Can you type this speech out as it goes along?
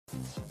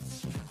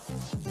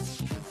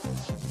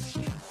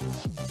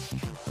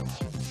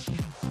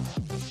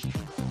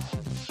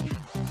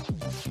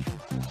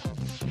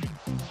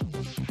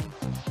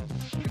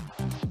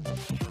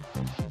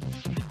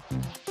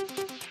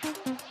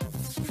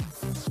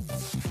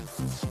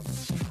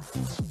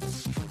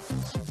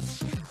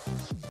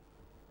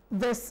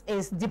This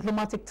is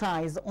Diplomatic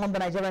Ties on the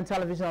Nigerian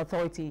Television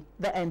Authority,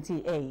 the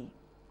NTA.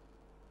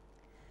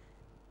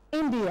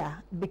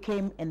 India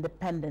became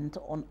independent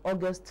on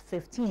August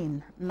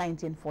 15,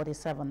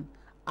 1947,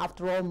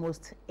 after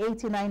almost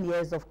 89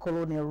 years of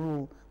colonial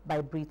rule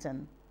by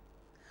Britain.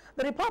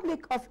 The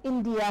Republic of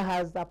India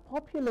has a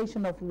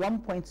population of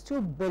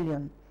 1.2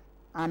 billion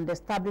and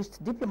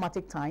established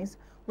diplomatic ties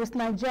with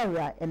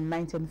Nigeria in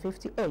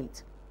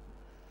 1958.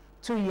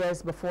 2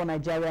 years before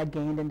Nigeria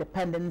gained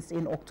independence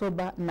in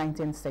October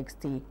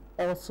 1960,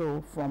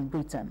 also from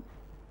Britain.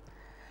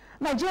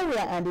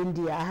 Nigeria and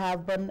India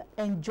have been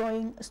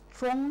enjoying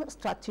strong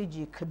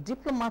strategic,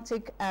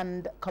 diplomatic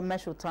and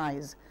commercial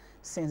ties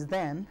since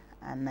then,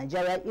 and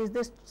Nigeria is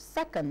the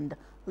second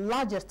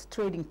largest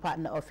trading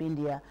partner of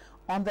India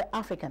on the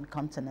African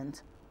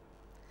continent.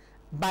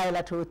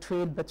 Bilateral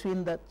trade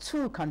between the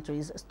two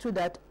countries stood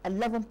at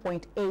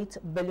 $11.8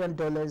 billion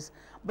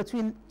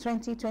between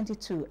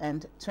 2022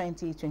 and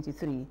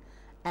 2023,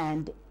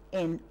 and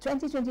in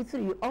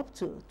 2023 up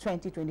to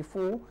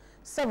 2024,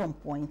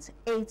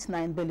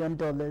 $7.89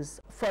 billion,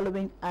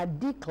 following a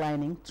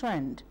declining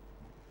trend.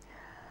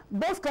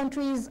 Both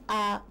countries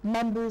are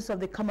members of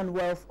the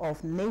Commonwealth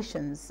of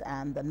Nations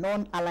and the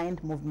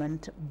Non-Aligned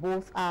Movement.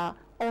 Both are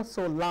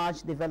also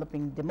large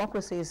developing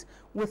democracies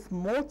with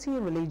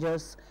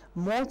multi-religious,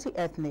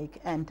 multi-ethnic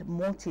and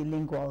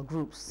multilingual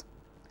groups.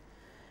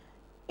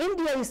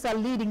 India is a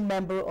leading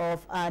member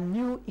of a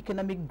new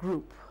economic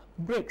group,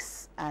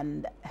 BRICS,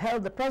 and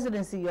held the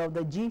presidency of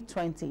the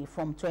G20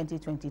 from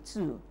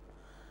 2022.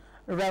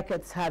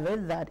 Records have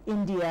it that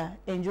India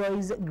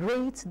enjoys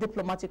great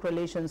diplomatic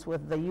relations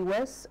with the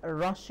US,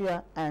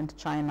 Russia and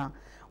China,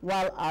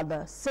 while at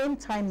the same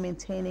time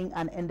maintaining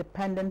an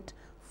independent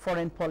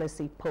foreign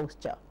policy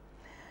posture.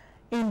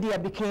 India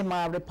became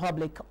a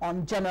republic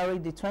on January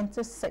the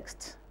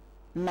 26th,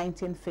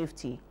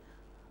 1950.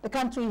 The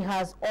country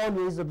has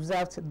always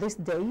observed this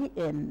day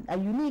in a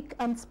unique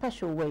and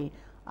special way.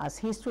 As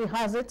history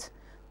has it,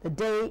 the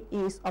day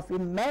is of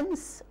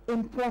immense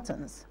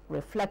importance,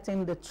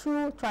 reflecting the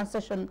true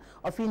transition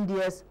of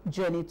India's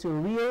journey to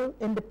real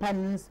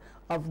independence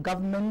of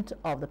government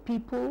of the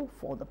people,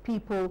 for the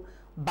people,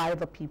 by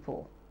the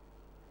people.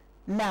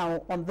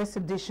 Now, on this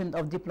edition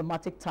of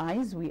Diplomatic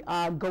Ties, we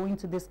are going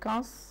to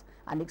discuss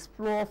and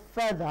explore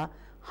further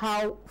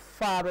how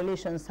far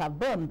relations have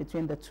been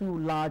between the two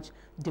large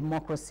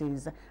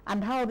democracies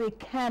and how they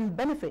can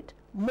benefit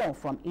more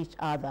from each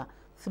other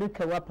through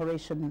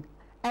cooperation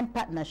and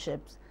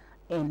partnerships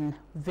in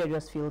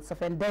various fields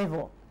of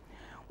endeavor.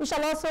 We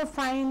shall also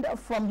find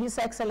from His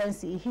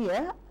Excellency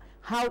here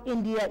how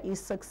India is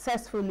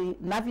successfully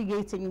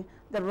navigating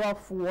the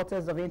rough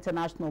waters of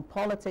international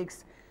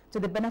politics to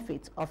the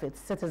benefit of its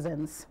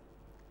citizens.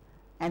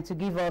 And to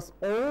give us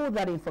all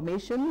that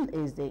information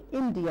is the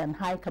Indian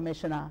High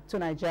Commissioner to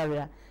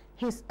Nigeria,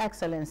 His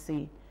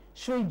Excellency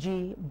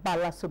Shriji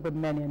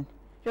Balasubramanian.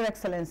 Your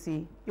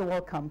Excellency, you're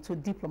welcome to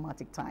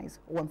Diplomatic Ties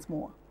once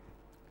more.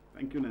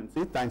 Thank you,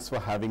 Nancy. Thanks for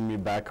having me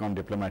back on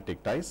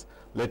Diplomatic Ties.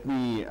 Let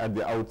me at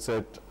the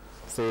outset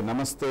say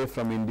namaste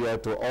from India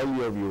to all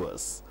your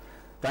viewers.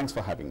 Thanks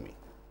for having me.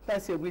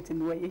 That's your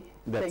greeting way.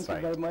 That's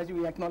Thank you very much.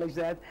 We acknowledge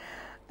that.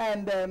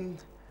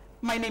 And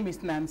my name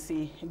is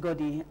Nancy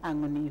Godi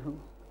Angonihu.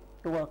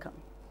 You're welcome.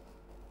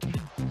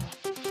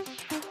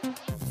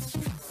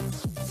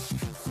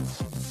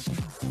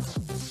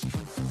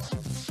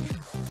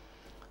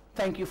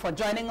 Thank you for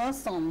joining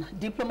us on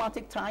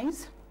Diplomatic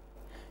Ties,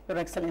 Your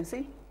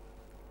Excellency.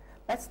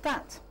 Let's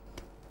start.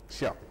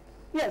 Sure.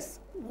 Yes,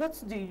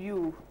 what do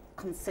you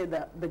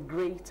consider the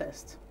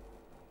greatest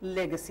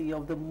legacy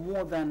of the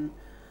more than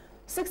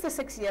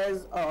 66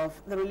 years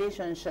of the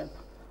relationship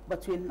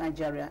between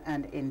Nigeria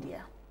and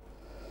India?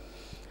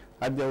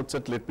 At the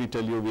outset, let me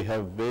tell you, we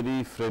have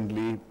very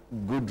friendly,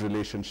 good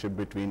relationship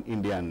between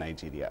India and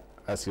Nigeria.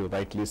 As you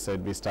rightly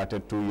said, we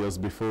started 2 years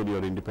before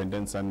your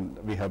independence, and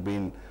we have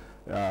been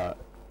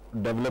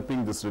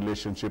developing this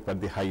relationship at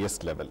the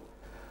highest level.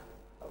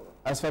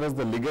 As far as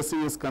the legacy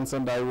is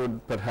concerned, I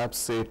would perhaps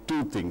say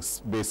two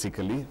things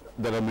basically.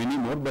 There are many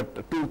more,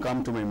 but two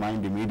come to my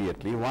mind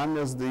immediately. One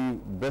is the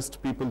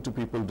best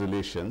people-to-people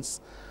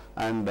relations,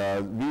 and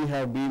we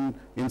have been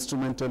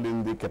instrumental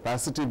in the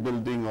capacity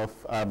building of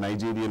our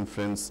Nigerian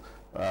friends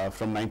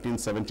from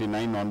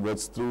 1979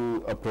 onwards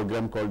through a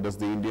program called as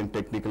the Indian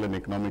Technical and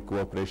Economic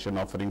Cooperation,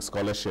 offering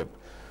scholarship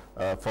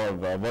for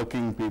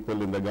working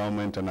people in the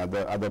government and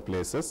other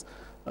places.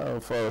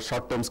 For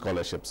short-term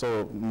scholarship.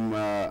 So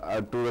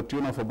to the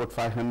tune of about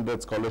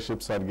 500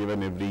 scholarships are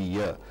given every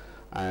year,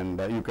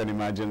 and you can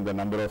imagine the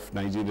number of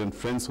Nigerian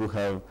friends who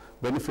have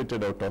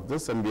benefited out of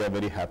this, and we are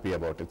very happy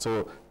about it.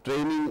 So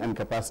training and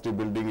capacity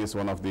building is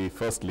one of the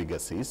first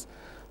legacies,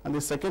 and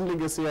the second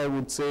legacy I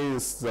would say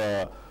is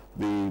the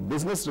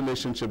business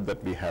relationship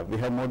that we have. We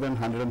have more than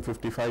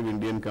 155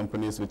 Indian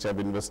companies which have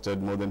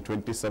invested more than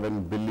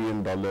 $27 billion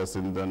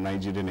in the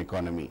Nigerian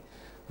economy.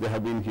 They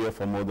have been here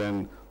for more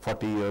than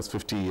 40 years,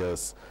 50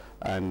 years.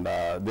 And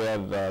they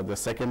are the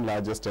second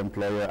largest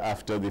employer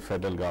after the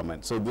federal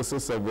government. So this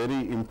is a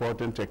very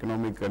important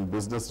economic and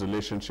business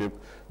relationship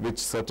which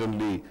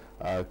certainly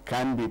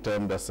can be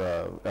termed as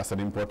an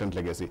important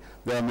legacy.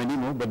 There are many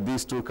more, but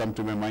these two come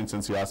to my mind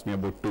since you asked me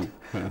about two.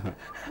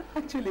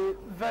 Actually,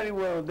 very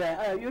well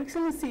there. Your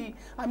Excellency,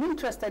 I'm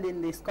interested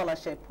in the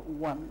scholarship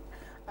one.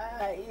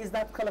 Is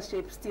that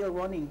scholarship still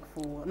running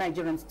for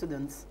Nigerian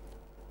students?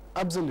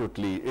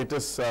 Absolutely. It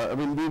is, I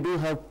mean, we do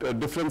have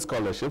different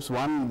scholarships.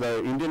 One, the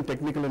Indian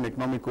Technical and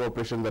Economic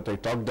Cooperation that I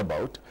talked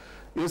about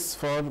is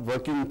for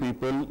working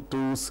people to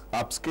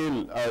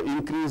upscale,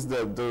 increase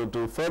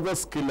to further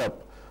skill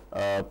up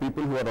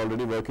people who are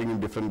already working in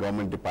different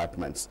government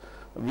departments.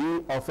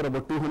 We offer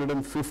about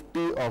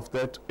 250 of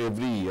that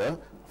every year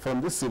from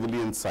the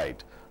civilian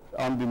side.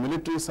 On the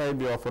military side,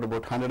 we offer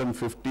about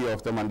 150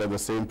 of them under the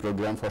same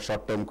program for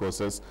short-term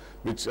courses,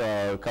 which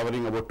are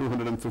covering about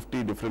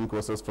 250 different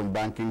courses from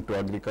banking to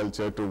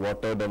agriculture to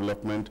water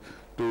development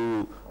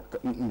to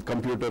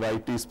computer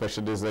IT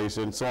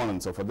specialization, so on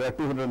and so forth. There are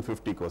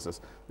 250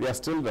 courses. We are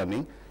still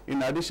running.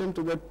 In addition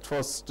to that,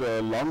 for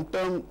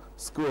long-term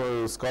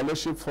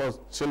scholarship for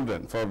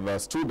children, for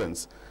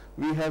students,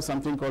 we have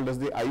something called as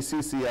the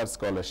ICCR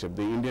scholarship,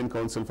 the Indian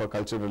Council for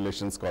Cultural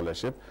Relations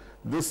Scholarship.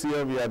 This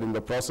year we are in the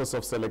process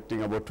of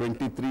selecting about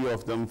 23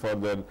 of them for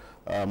their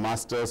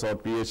master's or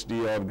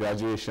PhD or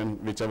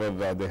graduation, whichever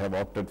they have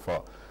opted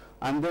for.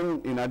 And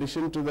then in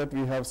addition to that,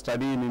 we have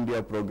Study in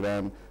India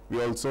program.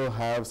 We also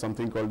have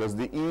something called as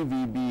the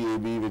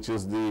EVBAB, which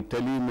is the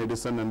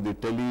telemedicine and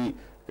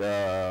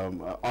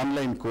the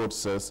online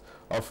courses,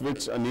 of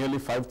which nearly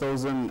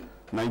 5,000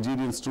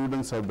 Nigerian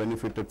students have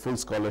benefited full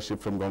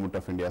scholarship from Government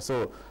of India.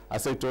 So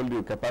as I told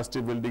you, capacity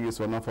building is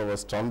one of our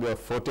stronger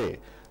forte,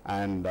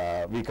 and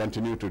we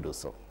continue to do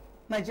so.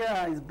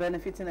 Nigeria is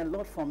benefiting a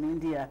lot from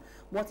India.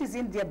 What is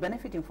India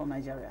benefiting from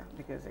Nigeria?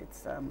 Because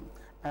it's a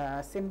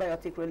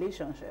symbiotic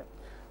relationship.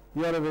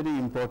 You are a very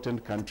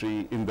important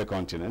country in the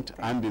continent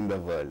and in the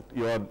world.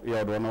 You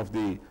are one of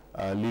the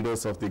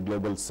leaders of the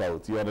global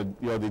south. You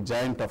are the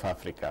giant of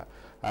Africa,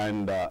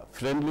 and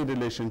friendly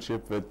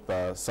relationship with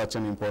such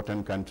an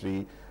important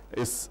country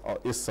is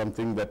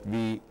something that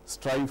we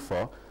strive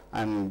for,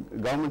 and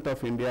Government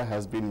of India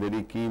has been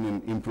very keen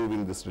in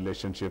improving this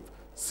relationship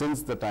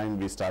since the time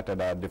we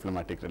started our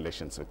diplomatic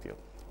relations with you.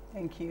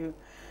 Thank you.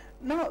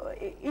 Now,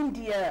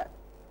 India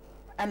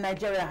and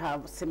Nigeria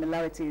have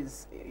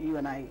similarities, you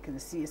and I can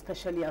see,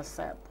 especially as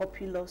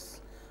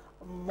populous,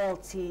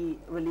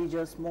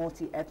 multi-religious,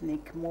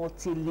 multi-ethnic,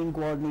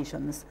 multilingual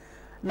nations.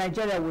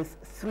 Nigeria with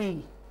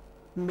 3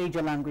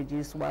 major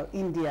languages, while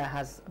India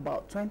has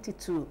about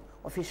 22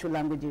 official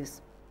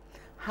languages.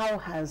 How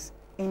has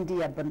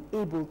India been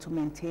able to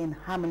maintain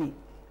harmony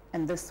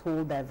and this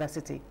whole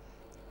diversity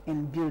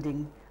in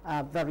building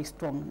a very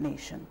strong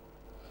nation?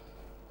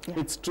 Yeah.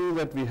 It's true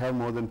that we have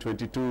more than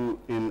 22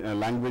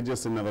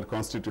 languages in our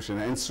constitution,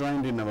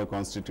 enshrined in our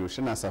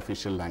constitution as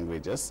official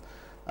languages.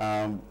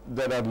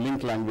 There are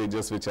linked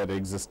languages which are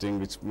existing,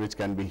 which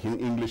can be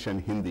English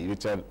and Hindi,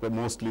 which are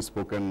mostly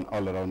spoken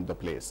all around the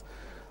place.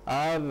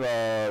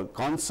 Our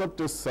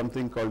concept is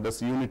something called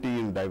as unity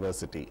in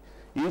diversity.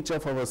 Each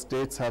of our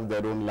states have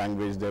their own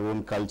language, their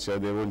own culture,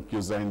 their own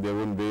cuisine, their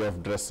own way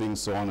of dressing,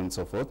 so on and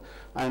so forth.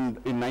 And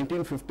in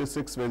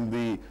 1956, when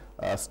the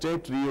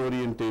state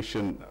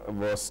reorientation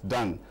was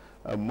done,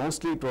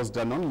 mostly it was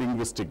done on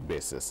linguistic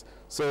basis.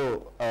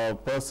 So a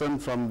person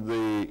from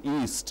the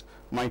east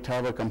might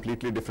have a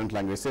completely different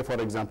language. Say,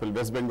 for example,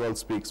 West Bengal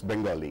speaks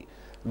Bengali.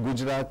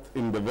 Gujarat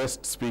in the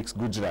west speaks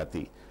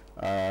Gujarati.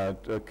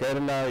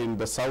 Kerala in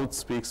the south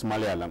speaks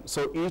Malayalam.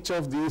 So each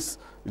of these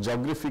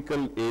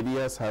geographical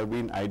areas have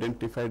been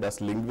identified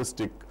as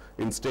linguistic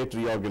in state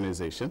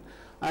reorganization,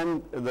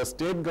 and the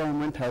state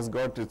government has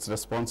got its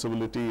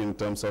responsibility in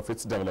terms of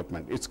its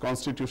development. It's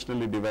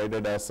constitutionally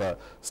divided as a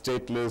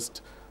state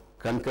list,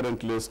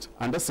 concurrent list,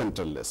 and a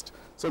central list.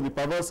 So the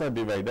powers are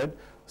divided.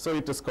 So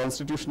it is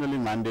constitutionally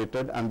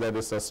mandated, and there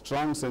is a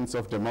strong sense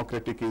of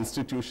democratic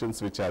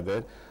institutions which are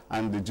there,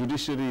 and the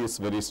judiciary is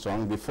very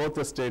strong. The fourth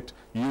estate,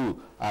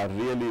 you are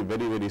really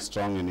very, very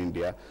strong in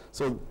India.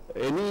 So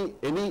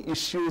any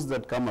issues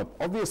that come up,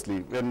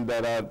 obviously when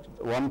there are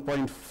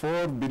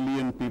 1.4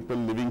 billion people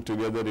living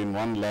together in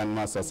one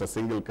landmass as a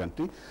single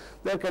country,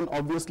 there can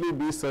obviously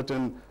be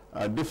certain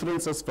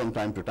differences from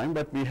time to time,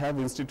 but we have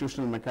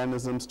institutional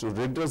mechanisms to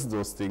redress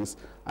those things,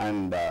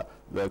 and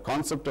the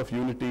concept of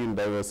unity in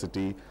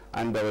diversity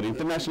and our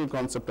international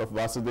concept of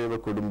Vasudeva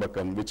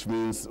Kudumbakam, which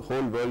means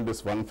whole world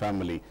is one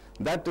family,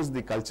 that is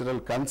the cultural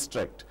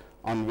construct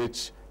on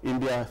which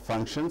India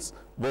functions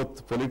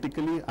both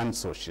politically and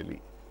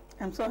socially.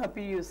 I'm so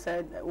happy you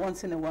said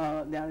once in a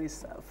while there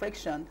is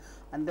friction,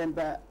 and then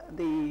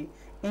the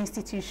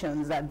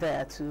institutions are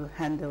there to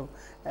handle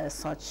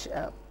such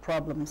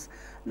problems.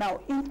 Now,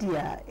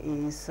 India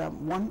is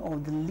one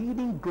of the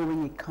leading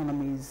growing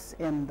economies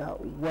in the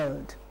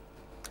world.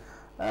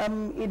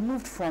 It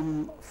moved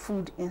from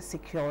food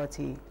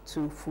insecurity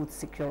to food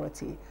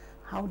security.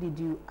 How did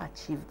you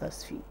achieve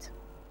this feat?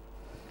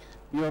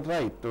 You're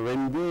right.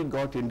 When we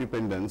got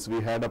independence,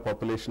 we had a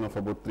population of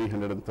about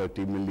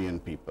 330 million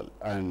people.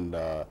 And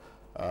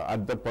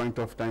at that point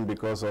of time,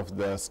 because of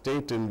the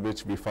state in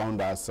which we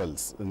found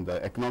ourselves, in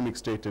the economic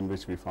state in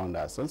which we found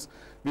ourselves,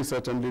 we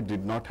certainly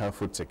did not have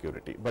food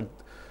security. But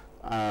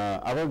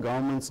our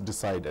governments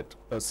decided,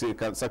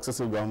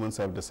 successive governments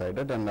have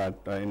decided, and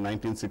in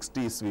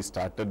 1960s we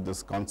started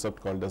this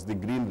concept called as the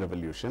Green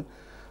Revolution.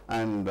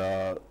 And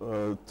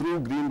through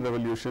Green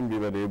Revolution, we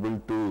were able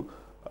to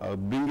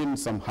bring in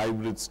some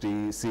hybrid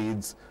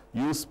seeds,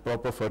 use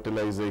proper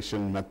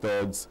fertilization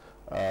methods,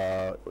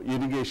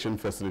 irrigation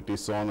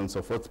facilities, so on and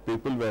so forth.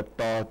 People were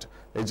taught,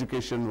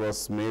 education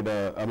was made,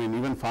 I mean,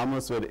 even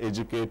farmers were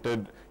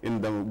educated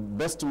in the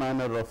best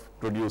manner of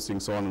producing,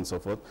 so on and so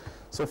forth.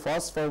 So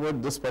fast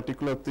forward, this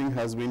particular thing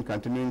has been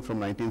continuing from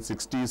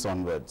 1960s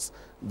onwards,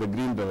 the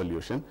Green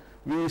Revolution.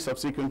 We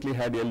subsequently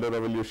had Yellow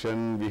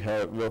Revolution, we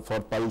have for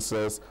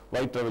pulses,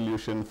 White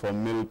Revolution for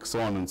milk,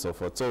 so on and so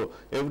forth. So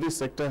every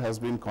sector has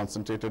been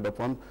concentrated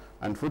upon,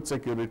 and food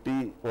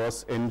security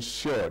was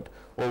ensured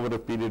over a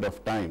period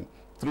of time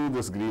through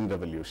this Green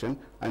Revolution.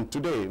 And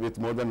today, with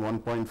more than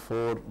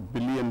 1.4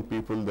 billion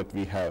people that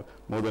we have,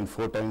 more than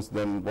 4 times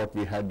than what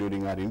we had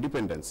during our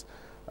independence,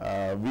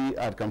 we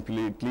are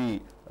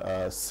completely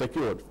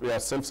secured. We are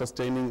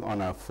self-sustaining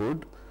on our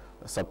food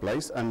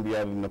supplies, and we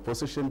are in a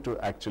position to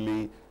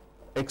actually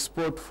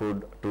export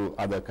food to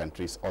other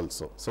countries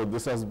also. So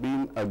this has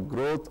been a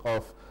growth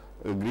of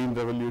Green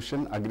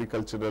Revolution,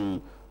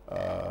 agricultural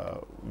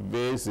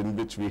ways in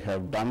which we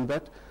have done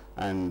that,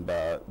 and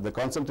the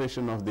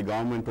concentration of the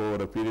government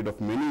over a period of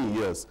many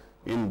years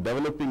in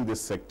developing this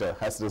sector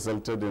has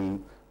resulted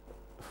in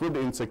food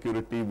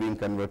insecurity being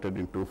converted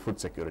into food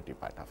security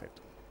part of it.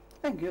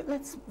 Thank you.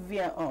 Let's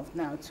veer off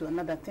now to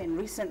another thing.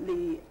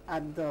 Recently,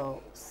 at the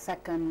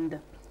second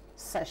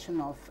session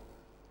of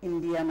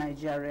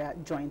India-Nigeria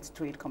Joint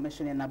Trade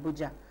Commission in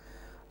Abuja,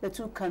 the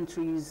two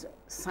countries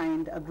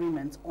signed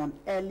agreements on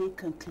early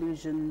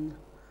conclusion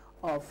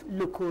of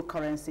local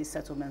currency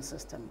settlement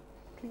system.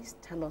 Please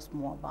tell us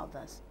more about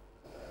this.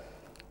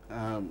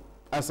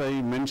 As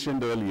I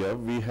mentioned earlier,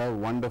 we have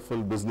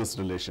wonderful business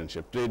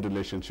relationship, trade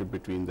relationship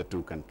between the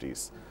two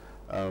countries.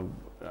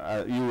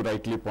 You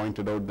rightly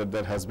pointed out that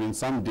there has been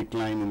some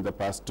decline in the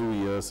past 2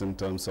 years in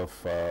terms of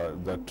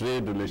the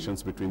trade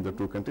relations between the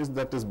two countries.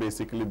 That is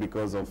basically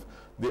because of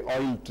the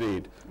oil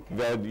trade,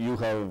 where you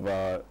have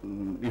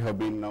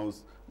been now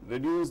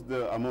reduced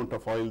the amount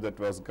of oil that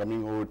was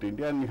coming over to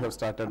India, and you have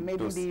started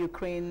maybe the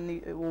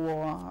Ukraine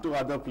war, to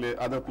other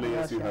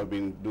players. You have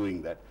been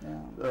doing that.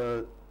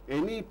 Yeah.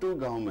 Any two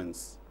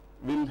governments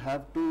will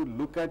have to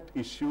look at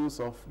issues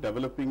of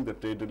developing the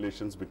trade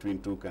relations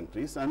between two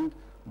countries, and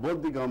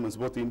both the governments,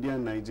 both India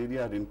and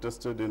Nigeria, are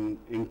interested in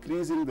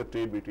increasing the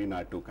trade between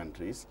our two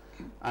countries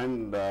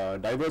and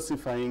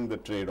diversifying the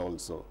trade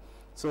also.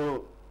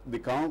 So the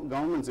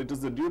governments, it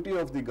is the duty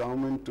of the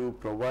government to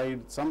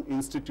provide some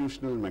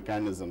institutional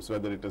mechanisms,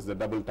 whether it is the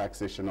double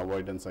taxation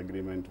avoidance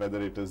agreement,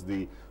 whether it is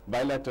the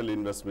bilateral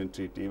investment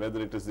treaty, whether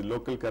it is the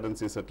local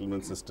currency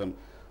settlement system,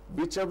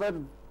 whichever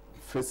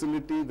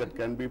facility that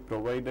can be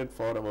provided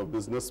for our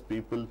business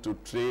people to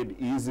trade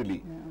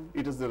easily.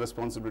 It is the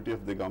responsibility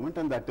of the government,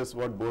 and that is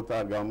what both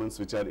our governments,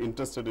 which are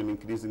interested in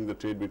increasing the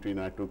trade between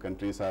our two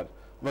countries, are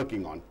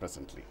working on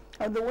presently.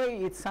 The way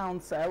it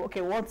sounds,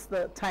 okay, what's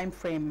the time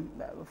frame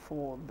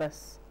for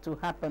this to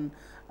happen?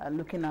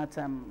 Looking at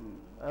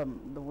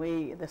the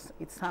way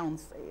it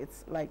sounds,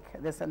 it's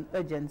like there's an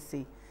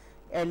urgency,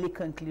 early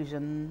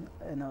conclusion,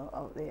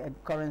 of the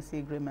currency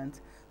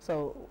agreement.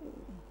 So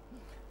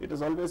it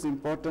is always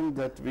important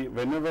that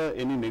whenever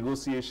any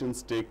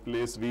negotiations take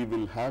place, we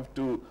will have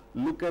to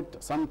look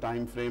at some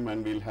time frame,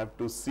 and we'll have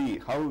to see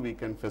how we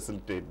can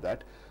facilitate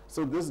that.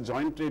 So this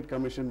Joint Trade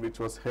Commission, which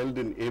was held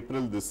in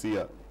April this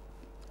year,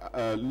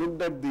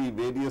 looked at the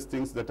various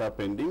things that are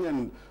pending,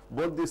 and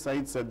both the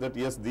sides said that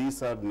yes,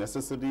 these are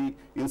necessary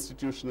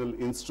institutional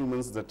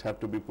instruments that have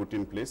to be put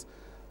in place.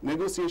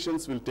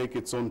 Negotiations will take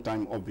its own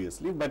time,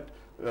 obviously, but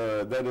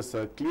there is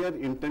a clear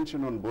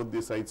intention on both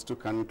the sides to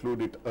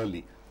conclude it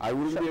early. I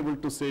wouldn't be able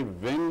to say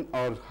when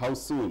or how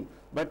soon,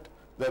 but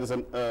there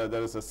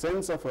is a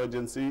sense of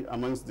urgency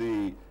amongst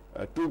the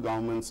two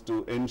governments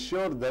to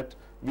ensure that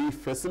we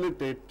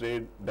facilitate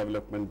trade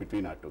development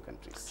between our two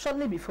countries.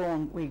 Shortly before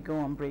we go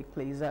on break,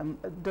 please,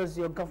 does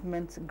your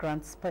government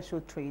grant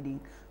special trading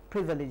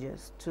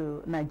privileges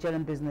to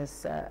Nigerian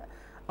business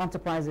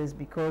enterprises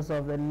because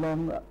of the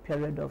long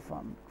period of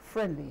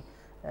friendly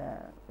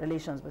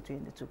relations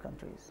between the two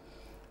countries?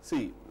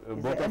 See,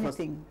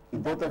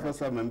 both of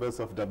us are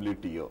members of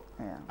WTO,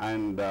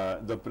 and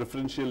the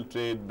preferential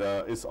trade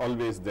is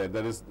always there.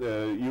 There is,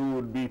 you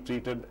would be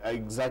treated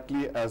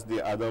exactly as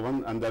the other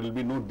one, and there will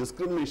be no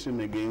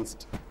discrimination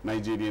against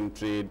Nigerian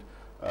trade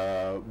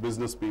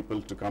business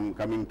people to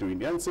coming to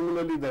India. And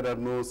similarly, there are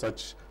no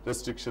such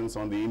restrictions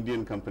on the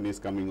Indian companies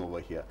coming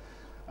over here.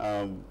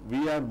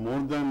 We are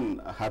more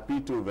than happy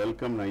to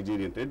welcome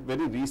Nigerian trade.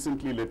 Very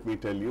recently, let me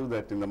tell you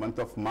that in the month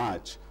of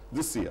March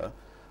this year,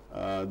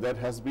 there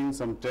has been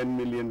some $10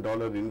 million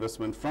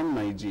investment from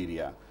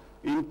Nigeria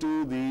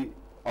into the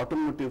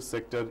automotive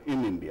sector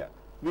in India.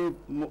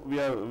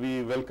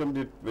 We welcomed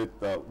it with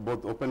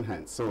both open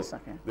hands. So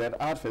okay.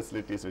 There are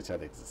facilities which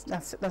are existing.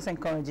 That's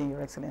encouraging,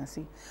 Your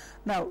Excellency.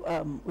 Now,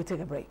 we take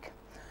a break.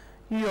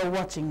 You are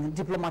watching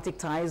Diplomatic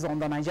Ties on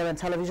the Nigerian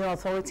Television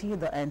Authority,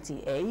 the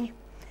NTA.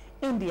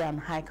 Indian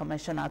High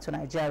Commissioner to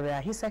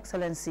Nigeria, His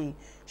Excellency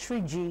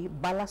Shri G.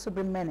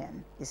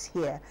 Balasubramanian, is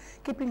here,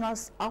 keeping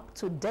us up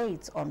to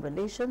date on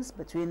relations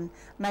between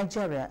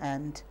Nigeria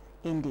and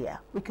India.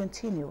 We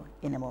continue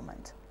in a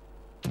moment.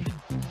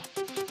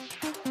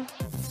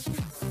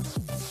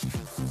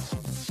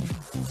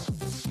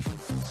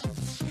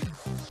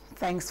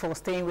 Thanks for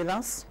staying with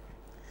us.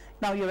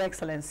 Now, Your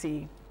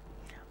Excellency,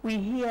 we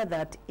hear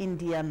that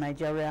India and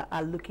Nigeria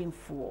are looking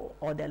for,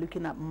 or they're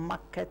looking at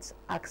market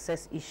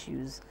access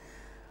issues.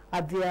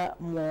 Are there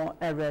more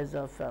areas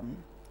of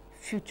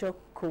future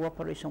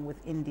cooperation with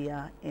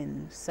India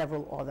in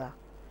several other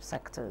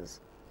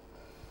sectors?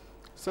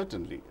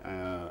 Certainly.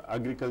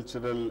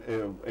 Agricultural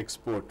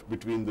export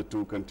between the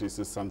two countries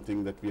is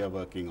something that we are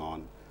working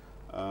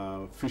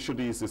on.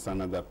 Fisheries is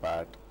another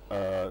part.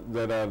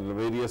 There are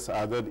various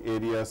other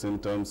areas in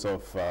terms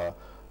of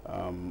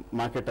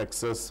market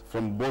access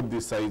from both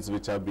the sides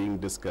which are being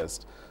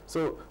discussed.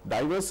 So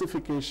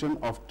diversification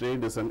of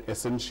trade is an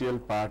essential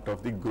part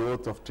of the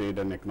growth of trade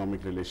and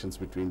economic relations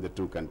between the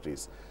two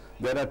countries.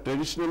 There are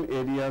traditional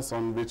areas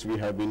on which we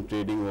have been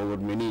trading over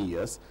many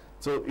years.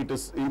 So it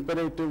is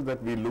imperative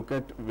that we look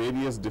at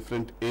various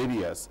different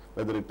areas,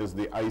 whether it is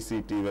the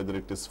ICT, whether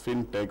it is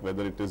fintech,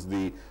 whether it is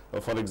the,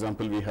 for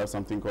example, we have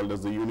something called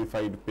as the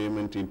unified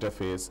payment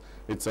interface.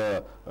 It's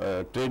a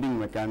trading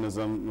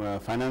mechanism,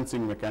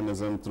 financing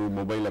mechanism through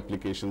mobile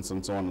applications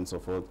and so on and so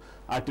forth,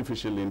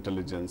 artificial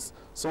intelligence,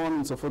 so on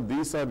and so forth.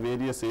 These are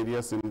various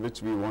areas in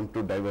which we want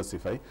to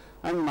diversify,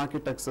 and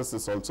market access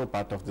is also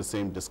part of the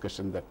same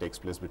discussion that takes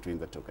place between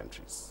the two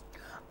countries.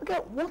 Okay,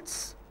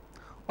 what's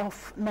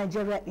of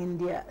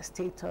Nigeria-India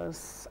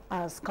status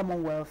as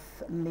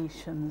Commonwealth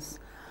nations?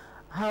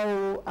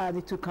 How are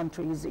the two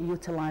countries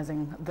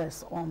utilizing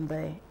this on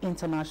the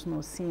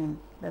international scene?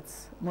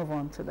 Let's move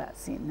on to that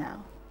scene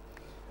now.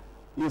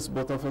 Yes,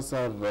 both of us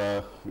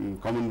are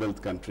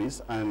Commonwealth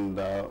countries, and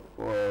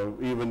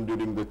even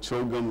during the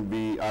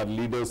CHOGM, our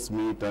leaders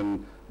meet,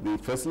 and the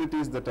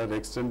facilities that are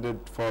extended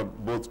for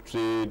both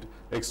trade,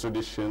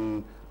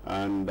 extradition,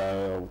 and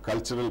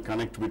cultural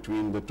connect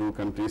between the two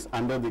countries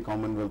under the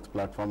Commonwealth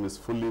platform is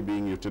fully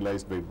being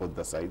utilized by both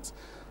the sides.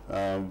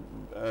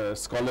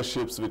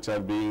 Scholarships which are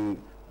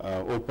being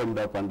opened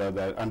up under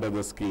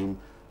the scheme,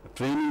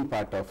 training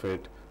part of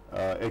it,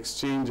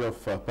 exchange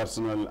of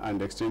personnel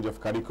and exchange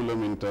of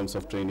curriculum in terms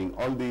of training,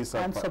 all these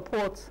are... And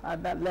support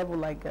at that level,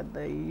 like at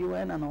the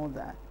UN and all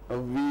that.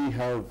 We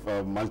have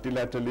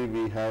multilaterally,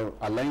 we have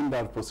aligned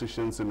our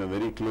positions in a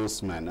very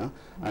close manner,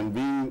 and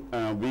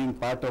being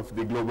part of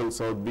the Global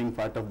South, being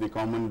part of the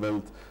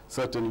Commonwealth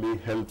certainly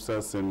helps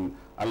us in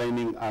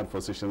aligning our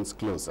positions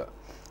closer.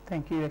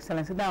 Thank you, Your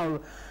Excellency. Now,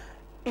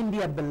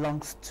 India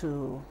belongs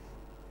to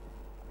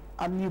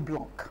a new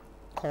bloc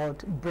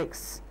called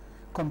BRICS,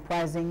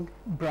 comprising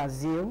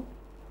Brazil,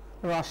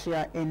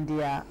 Russia,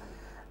 India,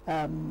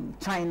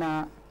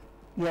 China,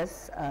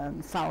 yes,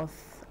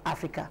 South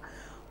Africa.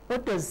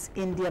 What does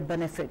India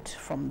benefit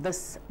from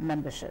this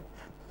membership?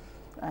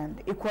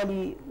 And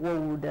equally, what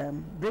would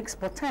BRICS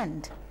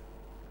portend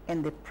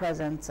in the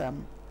present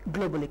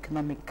global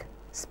economic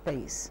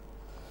space?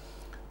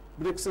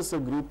 BRICS is a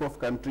group of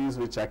countries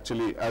which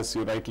actually, as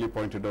you rightly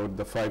pointed out,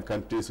 the 5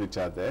 countries which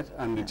are there,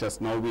 and which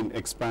has now been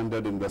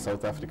expanded in the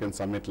South African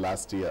summit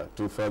last year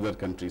to further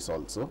countries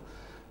also.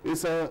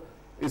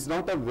 It's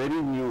not a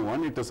very new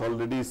one. It is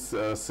already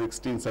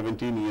 16,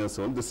 17 years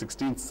old. The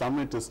 16th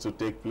summit is to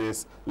take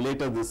place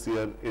later this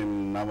year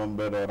in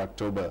November or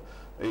October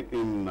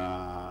in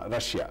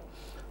Russia.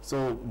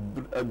 So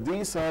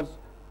these are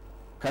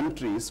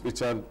countries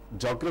which are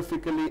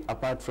geographically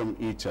apart from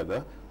each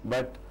other,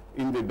 but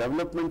in the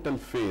developmental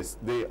phase,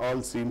 they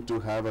all seem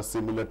to have a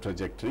similar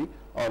trajectory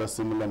or a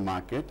similar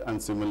market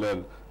and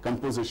similar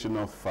composition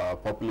of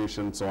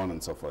population, so on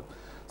and so forth.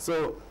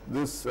 So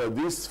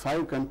these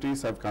 5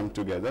 countries have come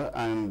together,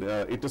 and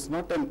it is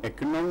not an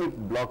economic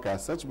bloc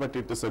as such, but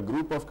it is a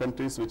group of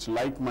countries which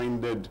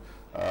like-minded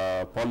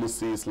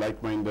policies,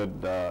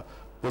 like-minded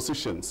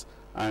positions,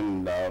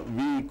 and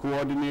we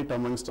coordinate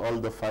amongst all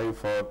the 5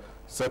 for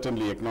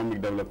certainly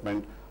economic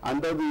development.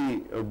 Under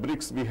the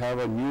BRICS, we have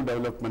a new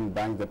development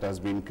bank that has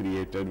been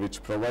created,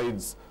 which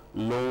provides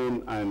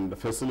loan and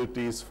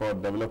facilities for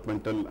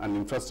developmental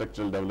and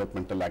infrastructural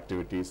developmental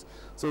activities.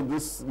 So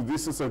this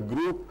is a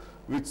group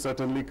which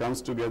certainly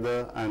comes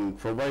together and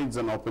provides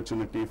an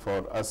opportunity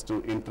for us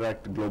to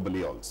interact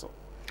globally also.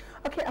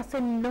 Okay, as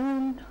a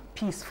known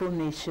peaceful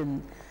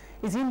nation,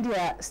 is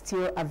India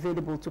still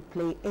available to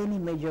play any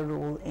major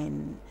role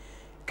in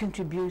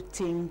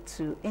contributing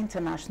to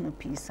international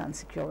peace and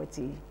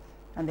security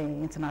and the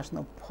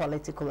international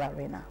political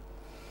arena?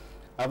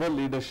 our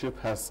leadership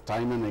has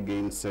time and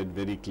again said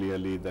very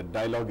clearly that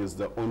dialogue is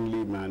the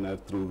only manner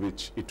through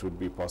which it would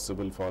be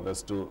possible for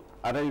us to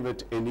arrive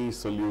at any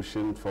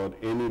solution for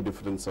any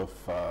difference of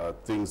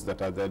things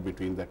that are there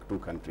between the two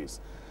countries.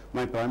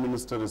 My Prime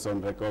Minister is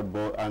on record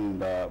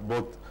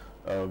both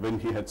when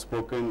he had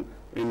spoken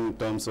in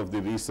terms of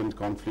the recent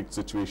conflict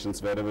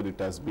situations wherever it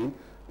has been.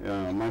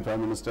 My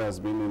Prime Minister has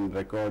been in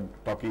record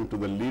talking to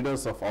the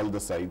leaders of all the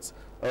sides,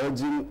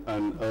 urging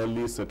an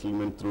early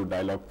settlement through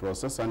dialogue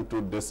process and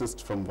to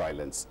desist from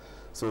violence.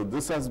 So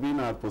this has been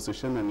our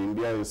position, and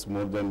India is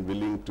more than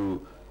willing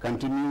to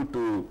continue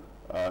to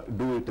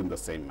do it in the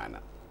same manner.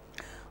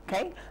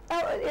 Okay.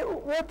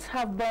 What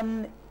have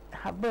been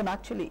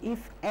actually,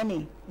 if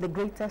any, the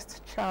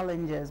greatest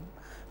challenges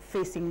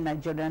facing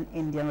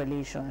Nigerian-Indian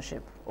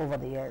relationship over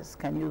the years?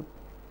 Can you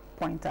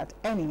point at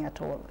any at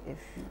all?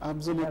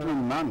 Absolutely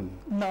none.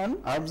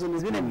 None?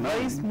 Absolutely none. It's been a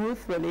very smooth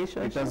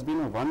relationship. It has been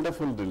a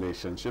wonderful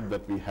relationship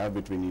that we have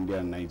between India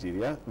and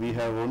Nigeria. We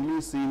have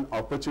only seen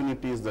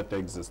opportunities that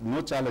exist,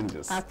 no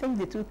challenges. I think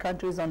the two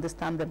countries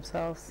understand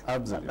themselves.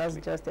 Absolutely. That's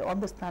just the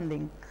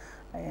understanding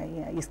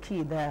is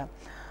key there.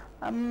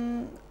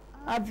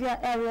 Are there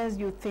areas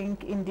you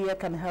think India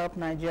can help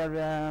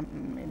Nigeria,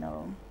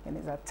 in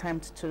its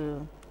attempt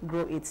to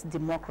grow its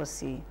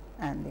democracy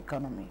and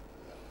economy,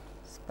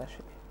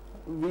 especially?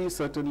 We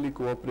certainly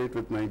cooperate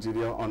with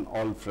Nigeria on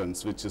all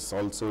fronts, which is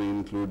also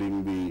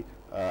including the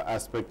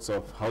aspects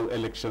of how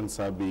elections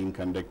are being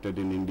conducted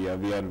in India.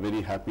 We are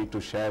very happy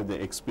to share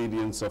the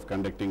experience of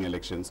conducting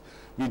elections.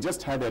 We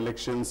just had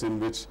elections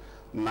in which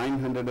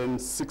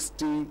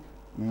 960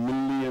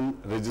 million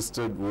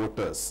registered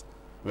voters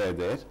were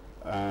there.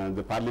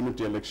 The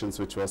parliamentary elections,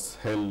 which was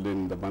held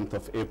in the month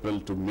of April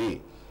to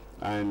May,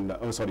 and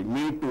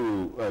May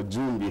to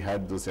June, we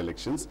had those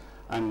elections,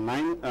 and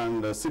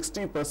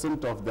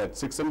 60% of that,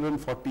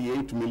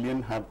 648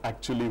 million, have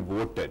actually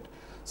voted.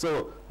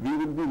 So we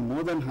would be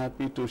more than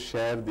happy to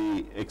share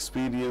the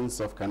experience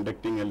of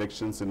conducting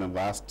elections in a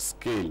vast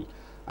scale,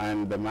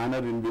 and the manner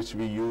in which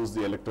we use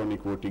the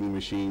electronic voting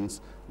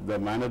machines, the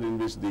manner in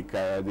which the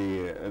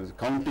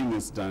counting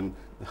is done,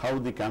 how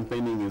the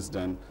campaigning is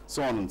done,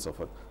 so on and so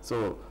forth.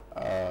 So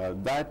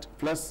that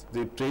plus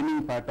the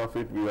training part of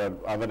it,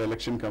 our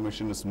election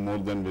commission is more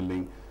than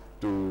willing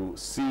to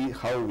see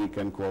how we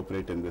can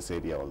cooperate in this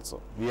area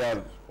also. We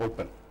are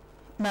open.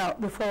 Now,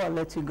 before I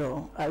let you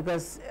go,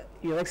 because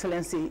Your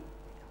Excellency,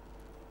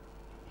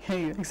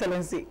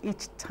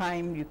 each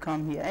time you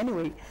come here,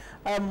 anyway,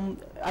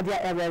 are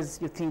there areas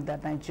you think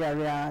that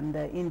Nigeria and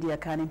India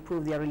can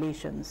improve their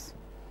relations?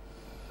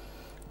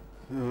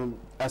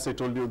 As I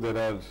told you, there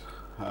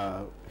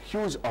are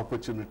huge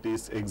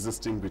opportunities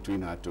existing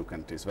between our two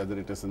countries, whether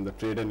it is in the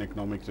trade and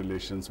economic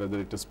relations, whether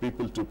it is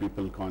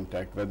people-to-people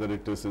contact, whether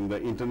it is in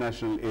the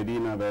international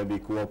arena where we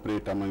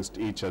cooperate amongst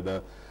each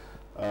other.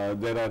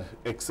 There are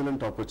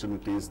excellent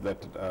opportunities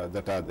that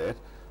are there,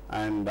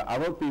 and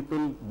our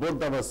people,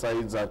 both our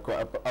sides,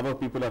 our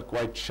people are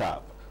quite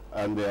sharp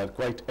and they are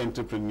quite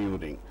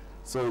entrepreneuring.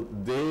 So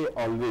they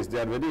are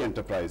very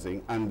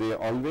enterprising, and they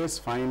always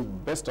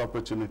find best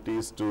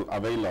opportunities to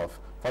avail of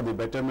for the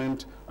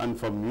betterment and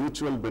for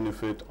mutual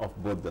benefit of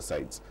both the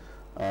sides.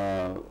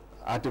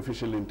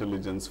 Artificial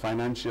intelligence,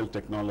 financial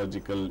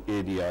technological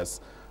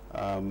areas,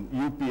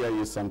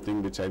 UPI is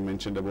something which I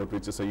mentioned about,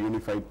 which is a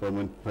unified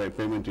payment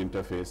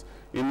interface.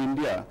 In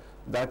India,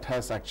 that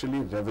has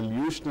actually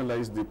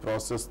revolutionized the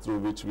process through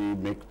which we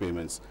make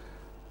payments.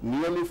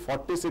 Nearly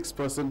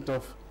 46%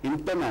 of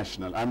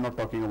international, I'm not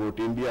talking about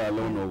India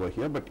alone over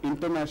here, but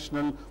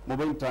international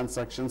mobile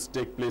transactions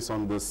take place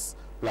on this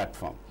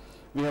platform.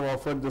 We have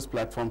offered this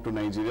platform to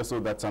Nigeria, so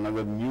that's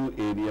another new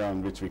area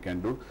on which we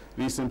can do.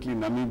 Recently,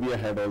 Namibia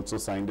had also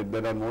signed it.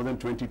 There are more than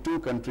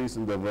 22 countries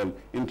in the world,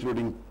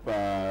 including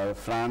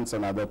France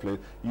and other places,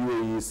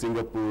 UAE,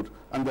 Singapore,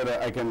 and there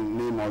are, I can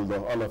name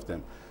all of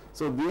them.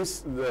 So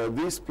this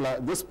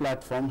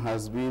platform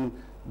has been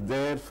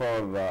there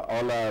for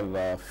all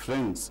our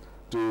friends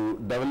to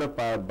develop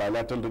our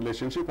bilateral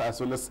relationship as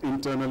well as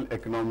internal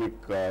economic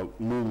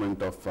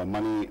movement of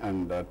money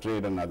and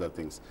trade and other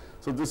things.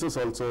 So this is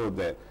also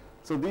there.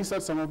 So these are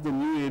some of the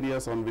new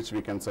areas on which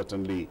we can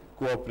certainly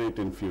cooperate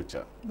in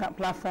future. That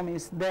platform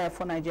is there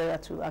for Nigeria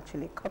to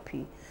actually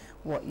copy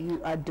what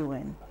you are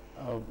doing.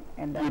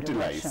 And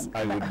utilize.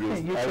 I would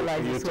use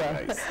utilize as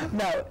well.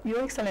 Now,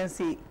 Your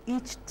Excellency,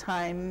 each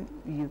time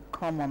you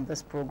come on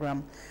this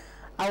program,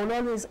 I will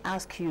always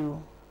ask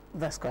you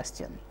this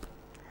question.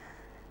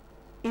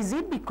 Is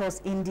it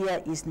because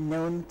India is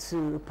known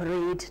to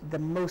parade the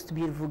most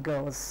beautiful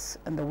girls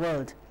in the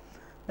world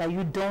that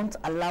you don't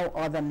allow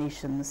other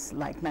nations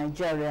like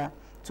Nigeria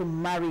to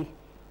marry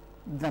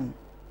them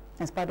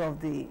in spite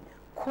of the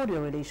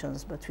cordial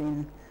relations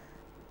between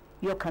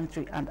your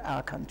country and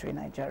our country,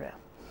 Nigeria?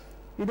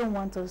 You don't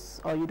want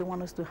us, or you don't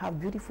want us to have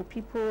beautiful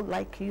people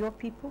like your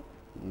people?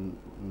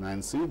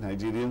 Nancy,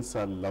 Nigerians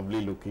are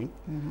lovely looking.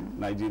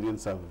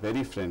 Nigerians are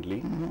very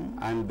friendly,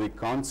 and the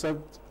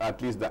concept,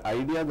 at least the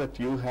idea that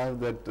you have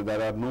that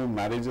there are no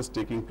marriages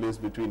taking place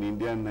between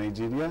India and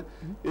Nigeria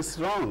is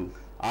wrong.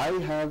 I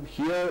have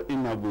here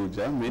in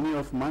Abuja many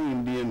of my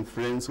Indian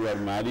friends who are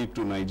married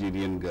to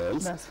Nigerian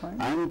girls. That's fine.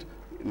 And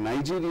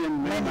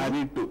Nigerian men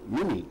married to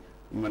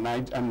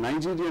and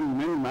Nigerian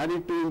men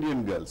married to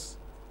Indian girls.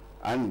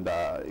 And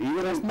even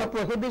there's no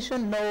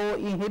prohibition, no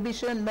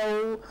inhibition,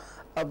 no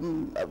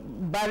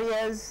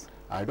barriers.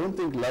 I don't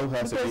think love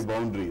has any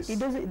boundaries. It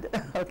doesn't.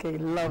 Okay,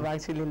 love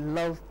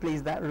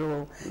plays that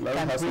role. Love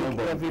can has break no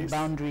boundaries. every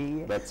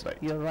boundary. That's right.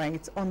 You're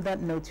right. On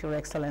that note, Your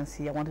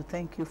Excellency, I want to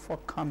thank you for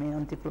coming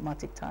on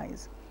Diplomatic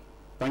Ties.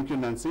 Thank you,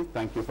 Nancy.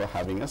 Thank you for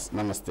having us.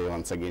 Namaste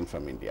once again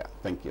from India.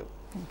 Thank you.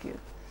 Thank you.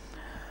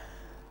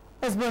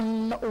 It's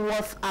been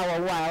worth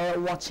our while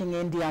watching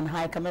Indian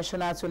High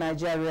Commissioner to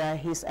Nigeria,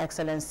 His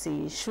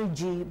Excellency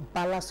Shuji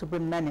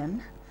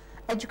Balasubramanian,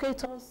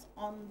 educate us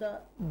on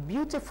the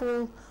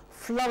beautiful,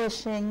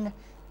 flourishing,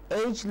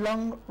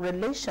 age-long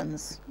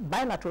relations,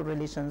 bilateral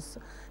relations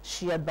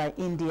shared by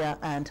India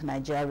and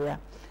Nigeria.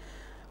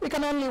 We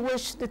can only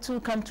wish the two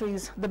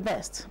countries the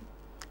best.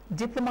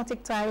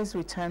 Diplomatic Ties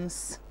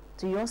returns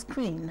to your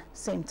screen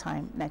same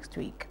time next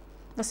week.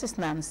 This is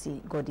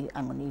Nancy Godi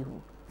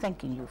Angonihu,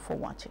 thanking you for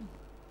watching.